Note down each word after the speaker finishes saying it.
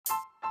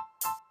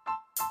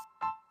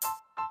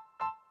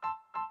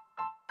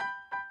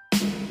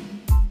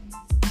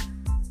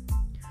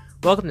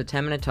Welcome to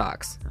 10 Minute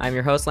Talks. I'm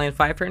your host, Lane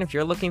Pfeiffer, and if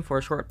you're looking for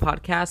a short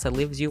podcast that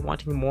leaves you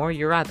wanting more,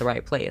 you're at the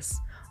right place.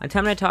 On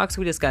 10 Minute Talks,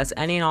 we discuss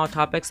any and all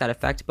topics that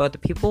affect both the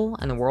people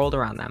and the world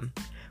around them.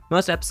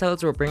 Most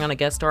episodes will bring on a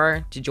guest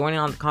star to join in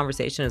on the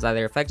conversation is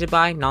either affected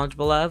by,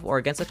 knowledgeable of, or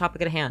against the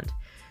topic at hand.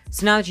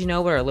 So now that you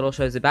know what our little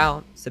show is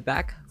about, sit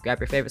back,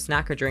 grab your favorite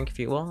snack or drink if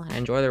you will, and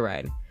enjoy the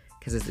ride,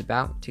 because it's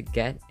about to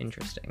get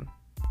interesting.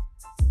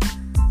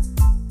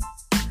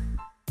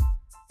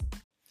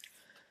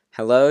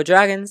 Hello,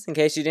 Dragons! In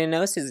case you didn't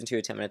know, Season 2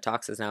 of 10 Minute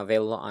Talks is now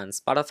available on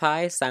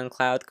Spotify,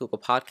 SoundCloud, Google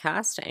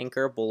Podcast,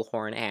 Anchor,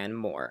 Bullhorn, and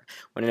more.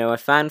 Want to know a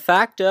fun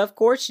fact? Of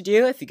course you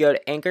do. If you go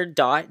to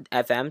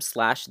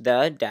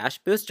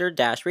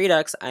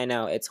anchor.fm/the-booster-redux, I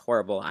know, it's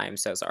horrible. I'm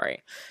so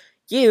sorry.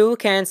 You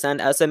can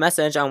send us a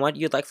message on what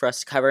you'd like for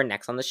us to cover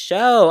next on the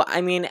show. I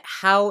mean,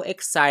 how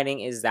exciting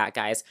is that,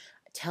 guys?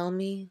 Tell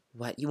me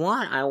what you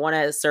want. I want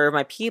to serve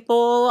my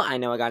people. I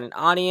know I got an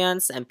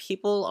audience and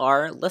people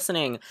are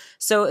listening.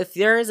 So if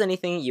there is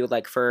anything you would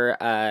like for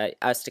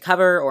us to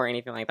cover or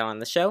anything like that on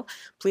the show,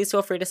 please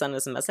feel free to send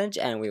us a message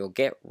and we will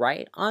get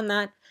right on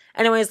that.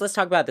 Anyways, let's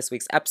talk about this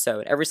week's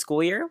episode. Every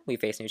school year, we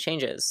face new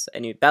changes.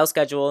 A new bell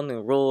schedule,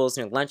 new rules,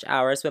 new lunch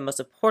hours, but most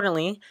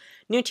importantly,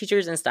 new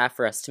teachers and staff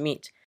for us to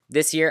meet.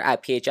 This year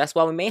at PHS,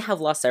 while we may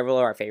have lost several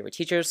of our favorite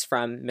teachers,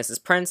 from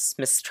Mrs. Prince,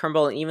 Mrs.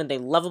 Turnbull, and even the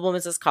lovable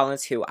Mrs.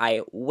 Collins, who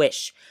I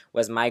wish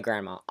was my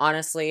grandma.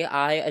 Honestly,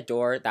 I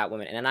adore that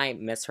woman, and I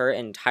miss her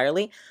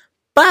entirely.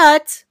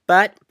 But,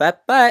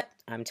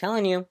 I'm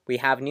telling you, we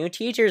have new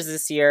teachers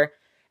this year,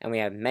 and we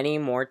have many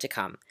more to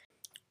come.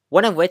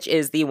 One of which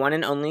is the one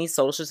and only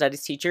social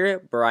studies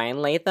teacher,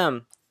 Brian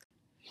Latham.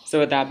 So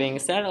with that being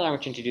said, I'd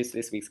like to introduce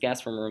this week's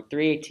guest from room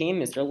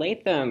 318, Mr.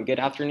 Latham. Good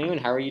afternoon.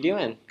 How are you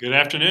doing? Good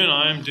afternoon.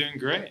 I'm doing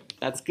great.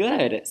 That's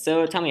good.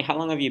 So tell me, how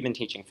long have you been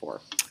teaching for?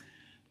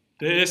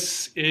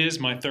 This is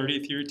my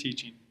 30th year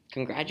teaching.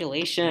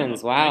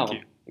 Congratulations. Wow.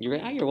 Thank you.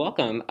 You're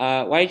welcome.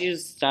 Why did you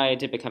decide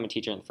to become a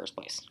teacher in the first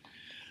place?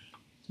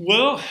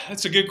 Well,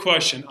 that's a good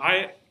question.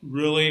 I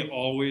really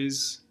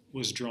always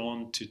was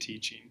drawn to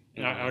teaching.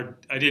 Mm-hmm.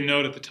 I didn't know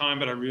it at the time,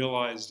 but I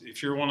realized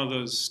if you're one of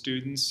those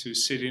students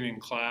who's sitting in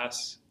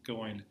class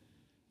going,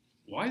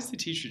 why is the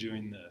teacher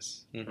doing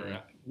this? Mm-hmm. Or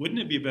wouldn't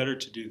it be better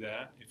to do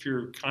that? If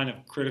you're kind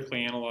of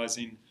critically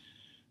analyzing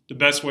the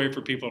best way for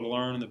people to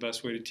learn and the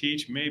best way to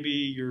teach, maybe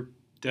you're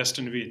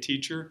destined to be a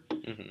teacher.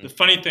 Mm-hmm. The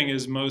funny thing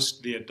is most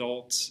of the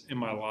adults in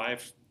my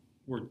life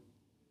were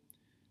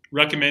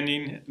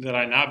recommending that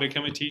I not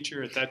become a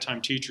teacher. At that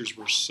time, teachers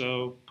were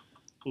so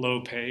low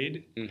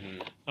paid.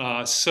 Mm-hmm.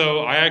 So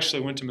I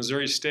actually went to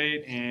Missouri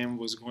State and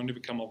was going to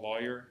become a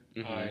lawyer.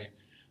 Mm-hmm. I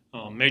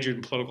majored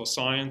in political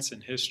science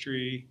and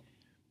history,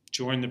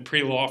 joined the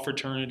pre-law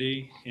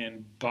fraternity,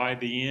 and by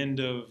the end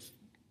of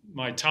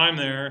my time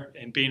there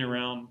and being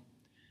around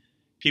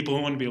people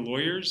who wanted to be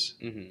lawyers,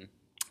 mm-hmm.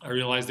 I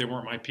realized they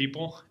weren't my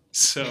people.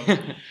 So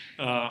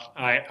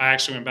I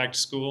actually went back to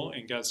school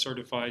and got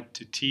certified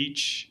to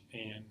teach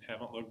and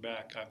haven't looked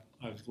back.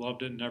 I've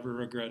loved it, never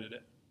regretted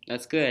it.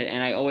 That's good.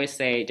 And I always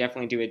say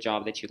definitely do a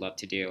job that you love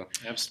to do.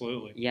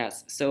 Absolutely.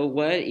 Yes. So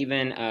what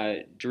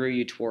even drew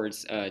you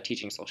towards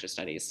teaching social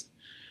studies?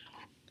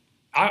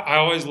 I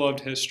always loved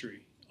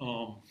history.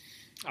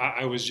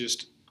 I was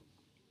just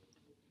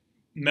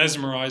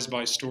mesmerized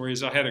by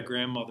stories. I had a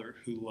grandmother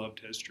who loved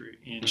history,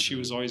 and mm-hmm. she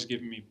was always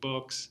giving me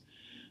books.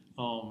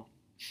 A lot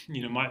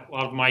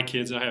of my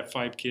kids, I have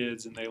 5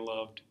 kids, and they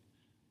loved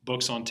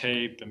books on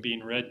tape and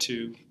being read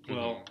to. Mm-hmm.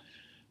 Well,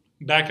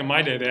 back in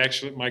my day,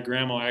 my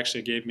grandma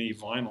actually gave me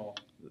vinyl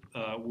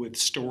with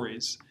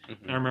stories.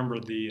 Mm-hmm. And I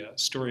remember the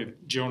story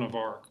of Joan of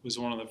Arc was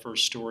one of the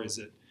first stories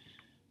that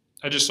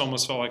I just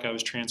almost felt like I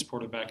was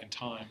transported back in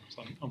time.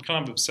 So I'm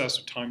kind of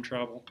obsessed with time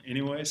travel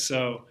anyway.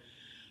 So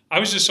I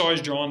was just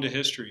always drawn to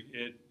history.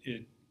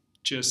 It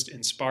just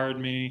inspired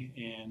me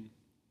and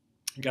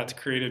got the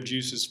creative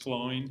juices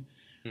flowing.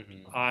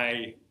 Mm-hmm.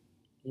 I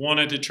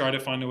wanted to try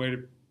to find a way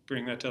to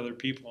bring that to other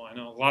people. I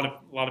know a lot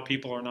of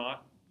people are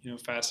not,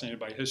 fascinated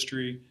by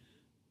history.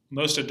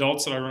 Most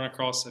adults that I run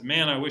across said,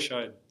 man, I wish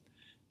I'd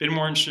been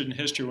more interested in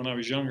history when I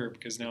was younger,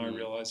 because now I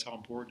realize how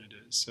important it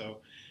is.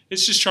 So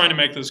it's just trying to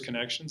make those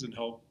connections and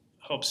help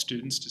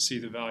students to see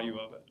the value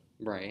of it.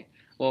 Right.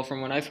 Well,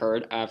 from what I've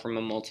heard from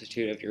a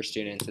multitude of your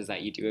students is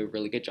that you do a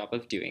really good job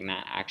of doing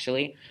that,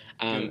 actually.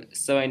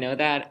 So I know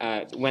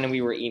that when we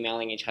were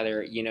emailing each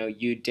other,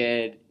 you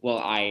did,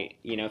 I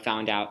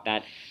found out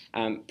that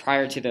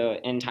prior to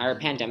the entire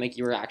pandemic,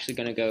 you were actually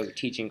going to go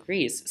teach in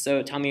Greece.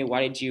 So tell me,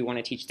 why did you want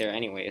to teach there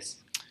anyways?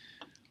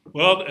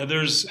 Well,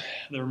 there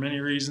are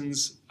many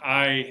reasons.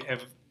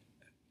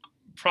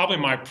 Probably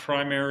my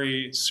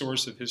primary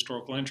source of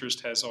historical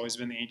interest has always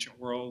been the ancient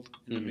world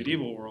and mm-hmm. the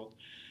medieval world.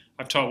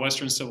 I've taught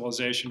Western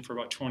civilization for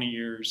about 20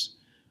 years.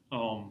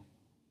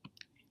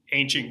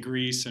 Ancient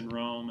Greece and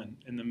Rome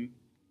and the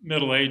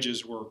Middle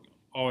Ages were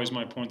always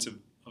my points of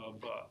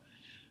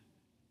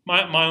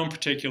my own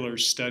particular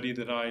study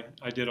that I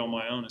did on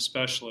my own,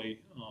 especially.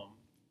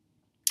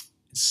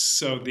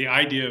 So the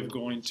idea of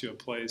going to a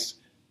place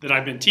that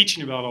I've been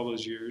teaching about all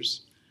those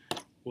years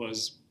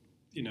was,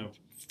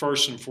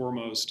 first and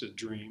foremost a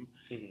dream.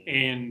 Mm-hmm.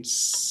 And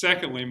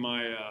secondly,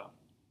 my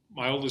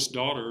oldest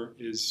daughter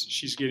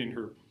she's getting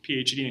her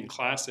PhD in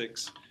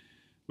classics,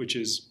 which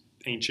is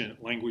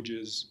ancient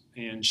languages,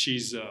 and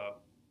she's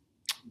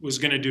was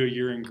going to do a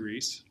year in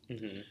Greece.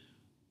 Mm-hmm.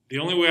 The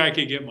only way I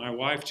could get my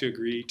wife to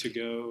agree to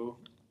go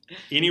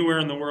anywhere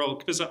in the world,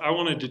 because I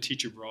wanted to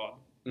teach abroad.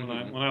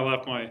 Mm-hmm. When I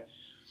left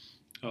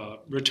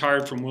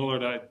retired from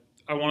Willard,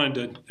 I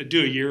wanted to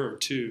do a year or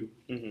two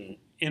mm-hmm.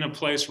 in a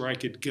place where I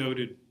could go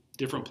to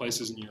different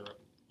places in Europe,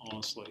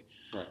 honestly.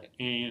 Right.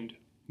 And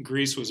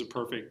Greece was a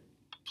perfect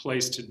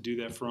place to do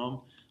that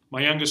from.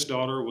 My youngest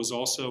daughter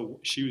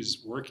she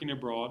was working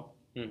abroad.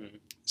 Mm-hmm.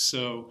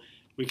 So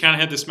we kind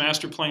of had this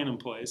master plan in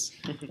place.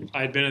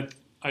 I'd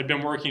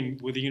been working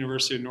with the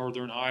University of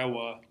Northern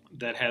Iowa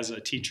that has a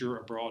teacher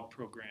abroad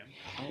program.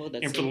 Oh,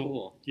 that's so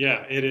cool.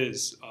 Yeah, it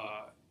is.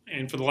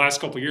 And for the last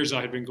couple of years,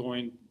 I had been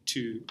going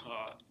to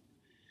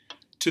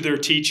their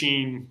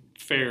teaching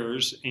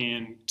fairs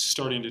and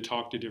starting to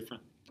talk to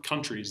different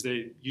countries.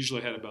 They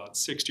usually had about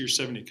 60 or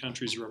 70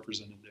 countries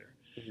represented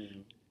there.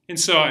 Mm-hmm. And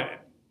so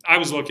I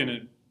was looking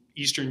at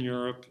Eastern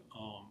Europe,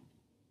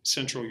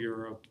 Central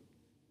Europe,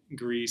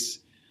 Greece.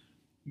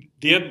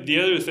 The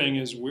other thing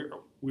is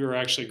we're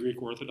actually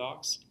Greek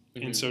Orthodox.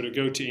 Mm-hmm. And so to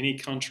go to any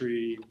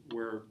country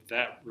where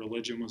that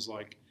religion was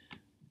like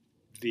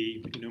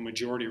the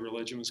majority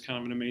religion was kind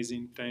of an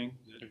amazing thing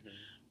that mm-hmm.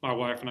 my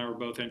wife and I were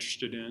both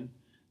interested in.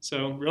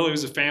 So really it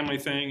was a family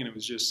thing, and it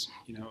was just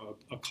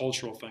a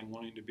cultural thing,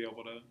 wanting to be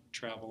able to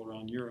travel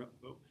around Europe.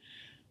 But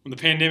when the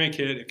pandemic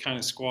hit, it kind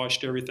of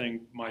squashed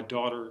everything. My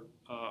daughter,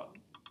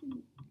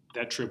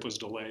 that trip was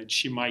delayed.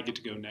 She might get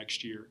to go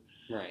next year.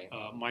 Right.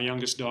 My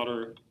youngest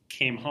daughter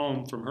came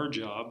home from her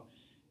job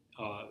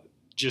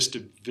just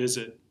to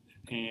visit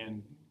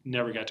and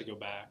never got to go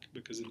back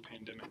because of the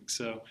pandemic.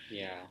 So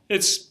yeah,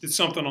 it's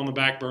something on the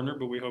back burner,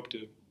 but we hope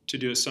to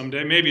do it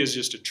someday. Maybe as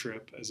just a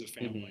trip as a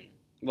family. Mm-hmm.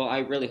 Well, I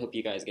really hope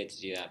you guys get to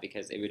do that,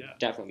 because it would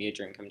definitely be a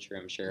dream come true,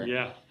 I'm sure.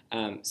 Yeah.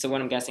 So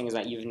what I'm guessing is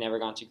that you've never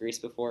gone to Greece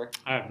before?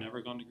 I have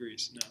never gone to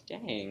Greece, no.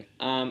 Dang.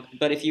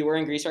 But if you were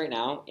in Greece right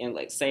now, and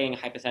saying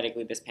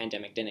hypothetically this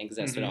pandemic didn't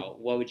exist mm-hmm. at all,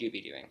 what would you be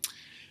doing?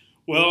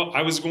 Well,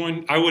 I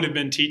would have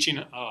been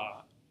teaching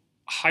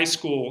high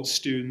school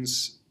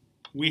students.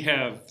 We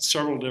have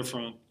several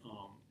different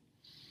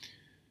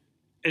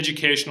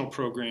educational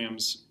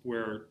programs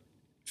where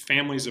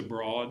families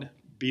abroad,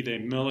 be they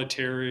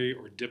military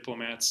or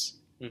diplomats,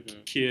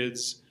 mm-hmm.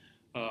 kids,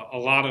 a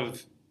lot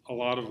of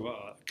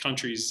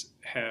countries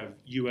have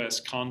U.S.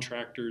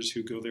 contractors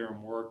who go there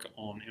and work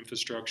on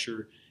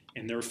infrastructure,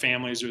 and their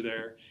families are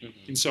there.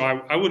 Mm-hmm. And so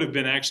I would have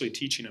been actually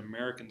teaching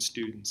American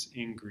students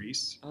in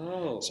Greece.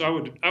 Oh. So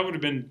I would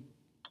have been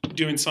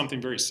doing something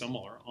very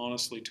similar,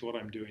 honestly, to what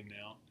I'm doing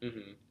now.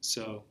 Mm-hmm.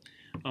 So,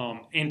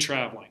 and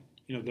traveling.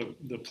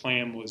 The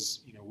plan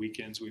was,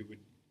 weekends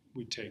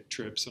we'd take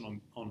trips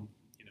and on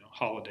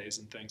holidays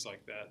and things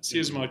like that. See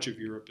mm-hmm. as much of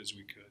Europe as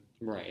we could.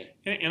 Right.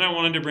 And I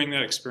wanted to bring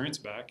that experience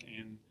back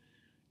and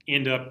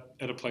end up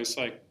at a place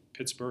like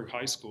Pittsburgh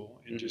High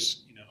School and mm-hmm.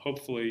 just,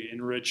 hopefully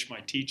enrich my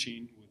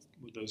teaching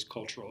with those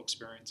cultural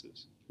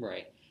experiences.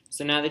 Right.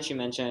 So now that you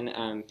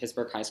mention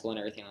Pittsburgh High School and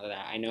everything like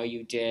that, I know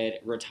you did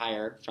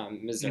retire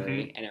from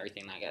Missouri mm-hmm. and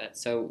everything like that.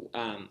 So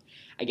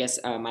I guess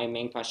my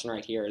main question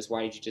right here is,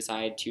 why did you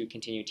decide to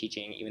continue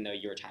teaching even though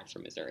you retired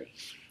from Missouri?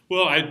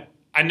 Well,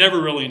 I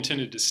never really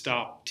intended to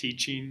stop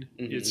teaching.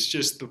 Mm-hmm. It's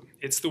just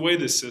it's the way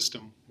the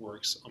system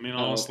works. I mean,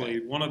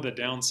 honestly, one of the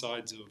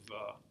downsides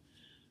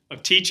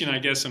of teaching, I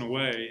guess, in a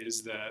way,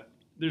 is that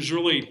there's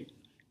really,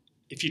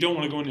 if you don't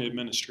want to go into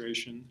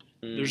administration,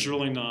 there's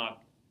really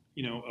not,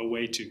 a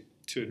way to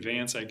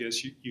advance, I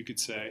guess you could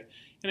say.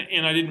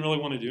 And I didn't really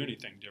want to do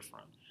anything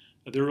different.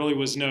 There really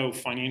was no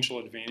financial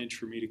advantage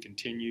for me to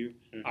continue.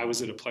 Mm-hmm. I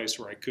was at a place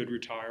where I could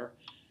retire.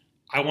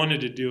 I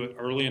wanted to do it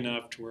early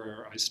enough to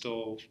where I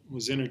still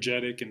was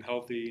energetic and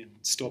healthy and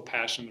still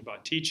passionate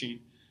about teaching,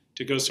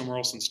 to go somewhere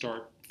else and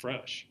start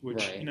fresh,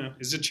 which, right.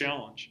 Is a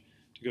challenge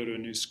to go to a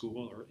new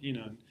school or,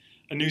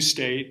 a new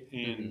state.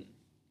 And mm-hmm.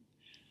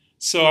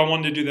 so I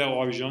wanted to do that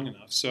while I was young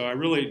enough. So I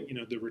really,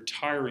 the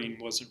retiring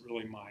wasn't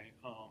really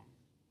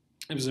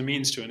it was a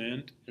means to an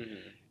end.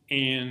 Mm-hmm.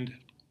 And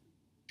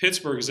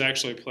Pittsburgh is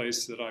actually a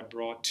place that I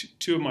brought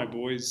two of my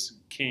boys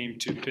came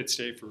to Pitt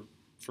State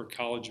for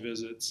college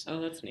visits. Oh,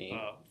 that's neat.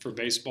 For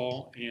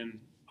baseball, and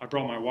I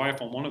brought my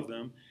wife on one of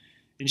them,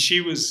 and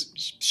she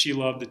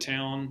loved the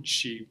town.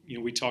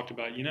 We talked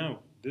about,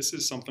 this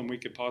is something we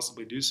could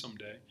possibly do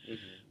someday.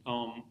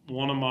 Mm-hmm.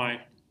 One of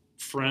my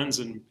friends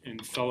and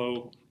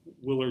fellow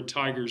Willard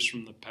Tigers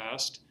from the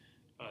past,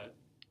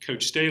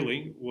 Coach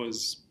Staley,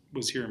 was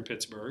here in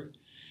Pittsburgh.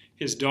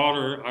 His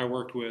daughter I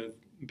worked with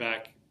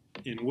back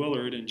in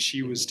Willard, and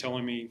she was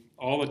telling me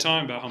all the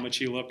time about how much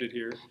he loved it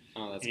here.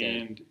 Oh, that's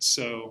and good.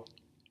 So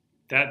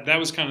that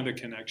was kind of the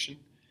connection.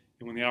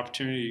 And when the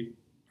opportunity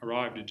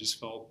arrived, it just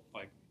felt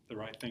like the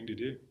right thing to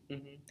do.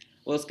 Mm-hmm.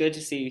 Well, it's good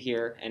to see you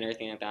here and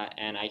everything like that,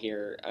 and I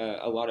hear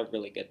a lot of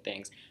really good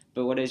things.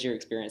 But what has your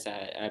experience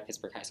at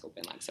Pittsburgh High School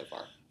been like so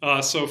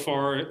far? So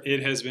far,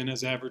 it has been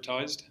as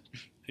advertised.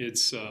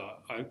 It's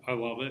I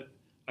love it.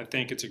 I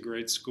think it's a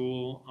great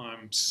school.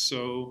 I'm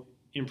so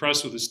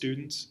impressed with the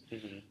students.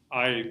 Mm-hmm.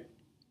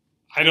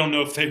 I don't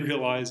know if they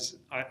realize.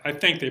 I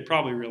think they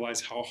probably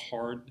realize how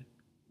hard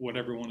what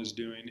everyone is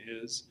doing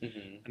is.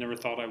 Mm-hmm. I never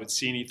thought I would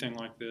see anything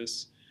like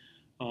this.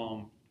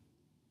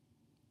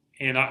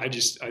 And I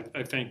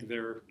think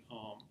their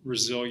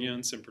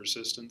resilience and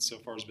persistence so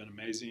far has been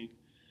amazing.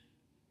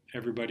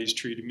 Everybody's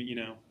treated me,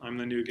 I'm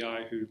the new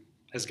guy who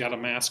has got a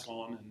mask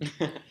on and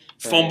Right.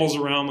 fumbles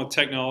around with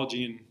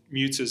technology and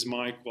mutes his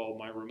mic while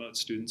my remote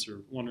students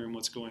are wondering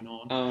what's going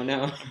on. Oh,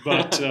 no.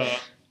 But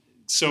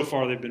so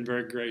far they've been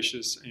very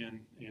gracious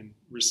and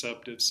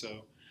receptive,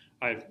 so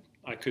I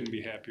couldn't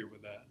be happier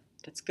with that.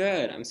 That's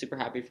good. I'm super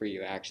happy for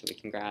you, actually.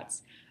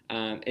 Congrats.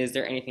 Is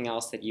there anything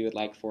else that you would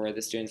like for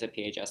the students at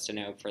PHS to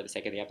know for the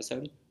sake of the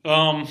episode?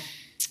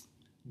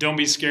 Don't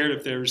be scared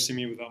if they ever see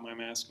me without my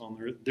mask on.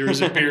 There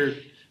is a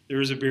beard. There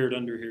is a beard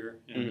under here.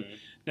 And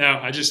no,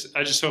 I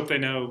just hope they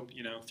know,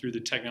 through the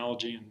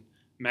technology and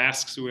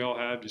masks we all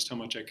have, just how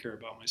much I care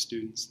about my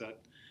students.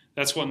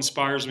 That's what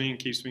inspires me and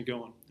keeps me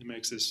going. It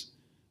makes this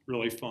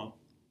really fun.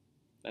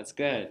 That's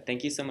good.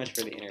 Thank you so much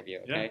for the interview.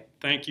 Okay. Yeah,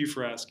 thank you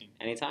for asking.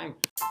 Anytime.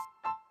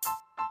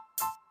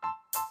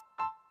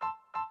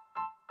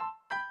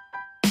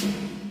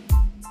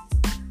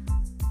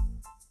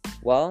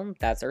 Well,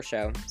 that's our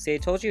show. See, I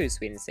told you it was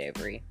sweet and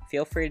savory.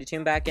 Feel free to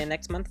tune back in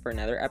next month for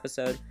another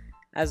episode.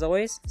 As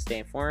always, stay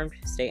informed,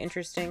 stay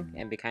interesting,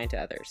 and be kind to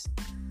others.